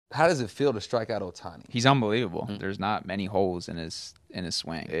How does it feel to strike out Ohtani? He's unbelievable. There's not many holes in his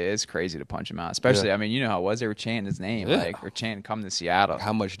swing. It's crazy to punch him out. Especially, I mean, you know how it was. They were chanting his name. Like, we're chanting, come to Seattle.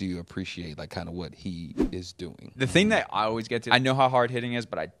 How much do you appreciate, like, kind of what he is doing? The thing that I always get to, I know how hard hitting is,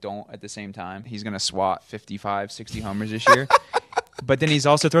 but I don't at the same time. He's going to swat 55, 60 homers this year. But then he's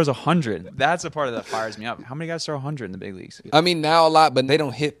also throws 100. That's the part that fires me up. How many guys throw 100 in the big leagues? I mean, now a lot, but they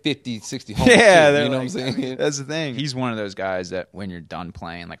don't hit 50, 60 homers. Yeah, too, you know what I'm saying? That's the thing. He's one of those guys that when you're done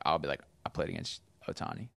playing, like I'll be like, I played against Ohtani.